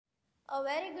A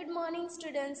very good morning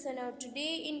students, and now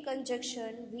today in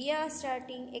conjunction we are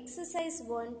starting exercise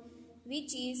 1,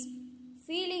 which is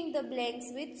fill in the blanks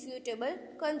with suitable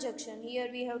conjunction. Here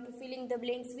we have to fill in the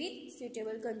blanks with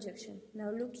suitable conjunction. Now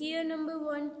look here, number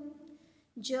 1.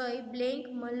 Joy blank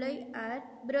Malay are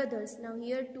brothers. Now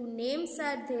here two names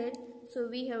are there, so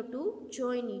we have to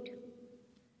join it.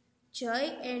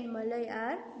 Joy and Malay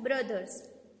are brothers.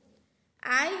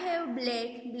 I have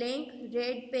blank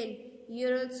red pen.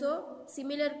 Here also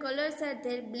similar colors are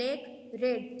there, black,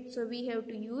 red. So we have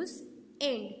to use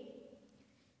and.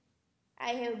 I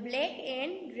have black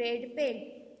and red pen.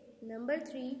 Number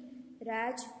 3.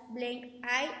 Raj blank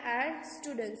I are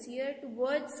students. Here two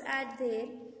words are there.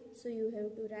 So you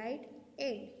have to write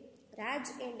and. Raj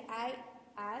and I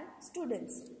are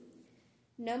students.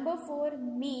 Number 4.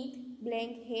 Meet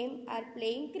blank him are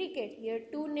playing cricket. Here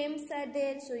two names are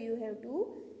there, so you have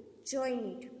to join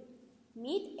it.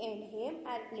 Meet and him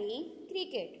are playing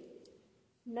cricket.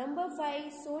 Number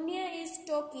 5. Sonia is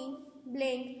talking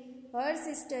blank her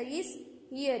sister is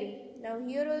hearing. Now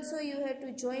here also you have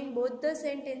to join both the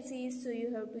sentences, so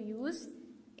you have to use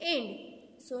and.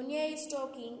 Sonia is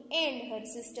talking and her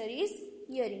sister is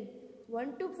hearing.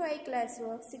 1 to 5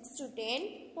 classwork, 6 to 10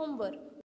 homework.